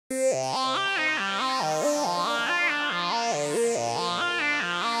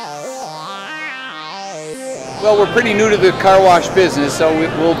Well, we're pretty new to the car wash business, so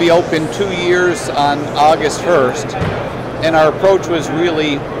we'll be open 2 years on August 1st. And our approach was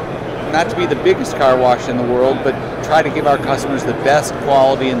really not to be the biggest car wash in the world, but try to give our customers the best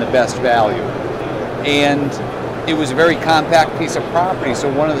quality and the best value. And it was a very compact piece of property,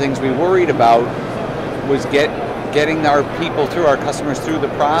 so one of the things we worried about was getting our people through, our customers through the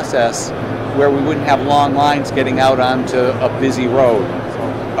process where we wouldn't have long lines getting out onto a busy road.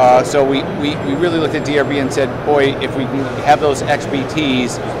 So we really looked at DRB and said, boy, if we can have those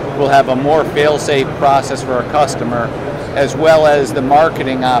XBTs, we'll have a more fail-safe process for our customer, as well as the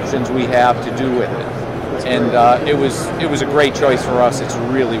marketing options we have to do with it. And it was a great choice for us. It's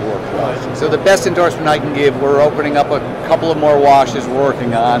really worked well. So the best endorsement I can give, we're opening up a couple of more washes we're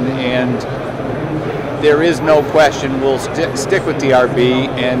working on, and there is no question we'll stick with DRB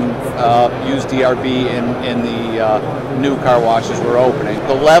and use DRB in the new car washes we're opening.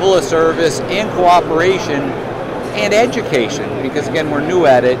 The level of service and cooperation and education, because again we're new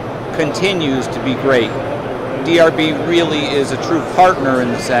at it, continues to be great. DRB really is a true partner in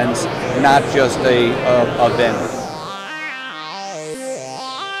the sense, not just a vendor.